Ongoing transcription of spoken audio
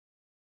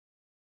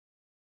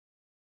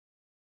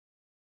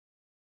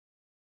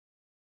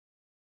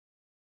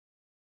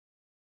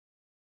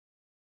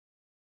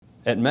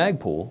At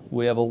Magpul,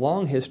 we have a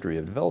long history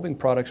of developing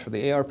products for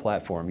the AR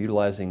platform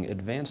utilizing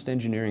advanced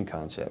engineering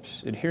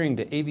concepts, adhering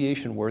to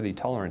aviation-worthy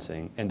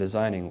tolerancing, and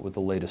designing with the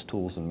latest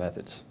tools and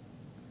methods.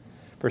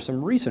 For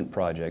some recent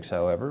projects,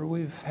 however,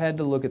 we've had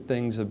to look at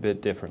things a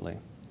bit differently.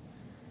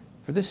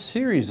 For this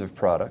series of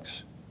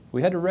products,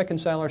 we had to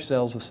reconcile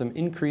ourselves with some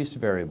increased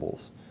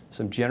variables,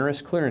 some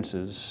generous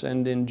clearances,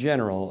 and in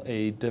general,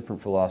 a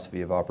different philosophy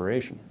of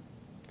operation.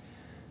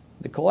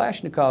 The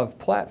Kalashnikov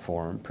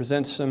platform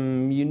presents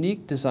some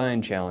unique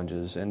design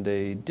challenges and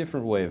a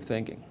different way of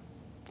thinking.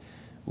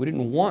 We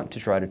didn't want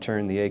to try to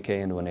turn the AK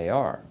into an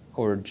AR,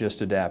 or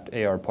just adapt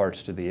AR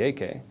parts to the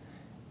AK,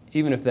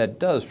 even if that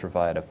does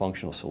provide a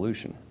functional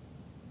solution.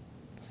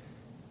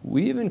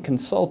 We even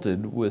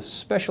consulted with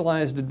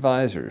specialized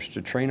advisors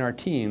to train our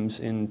teams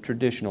in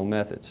traditional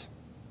methods.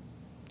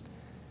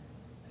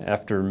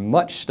 After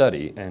much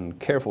study and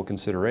careful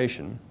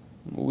consideration,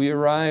 we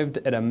arrived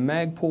at a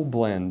Magpul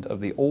blend of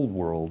the old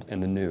world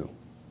and the new.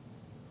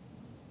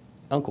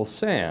 Uncle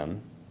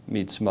Sam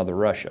meets Mother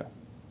Russia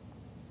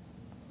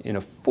in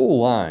a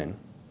full line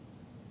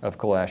of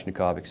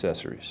Kalashnikov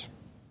accessories.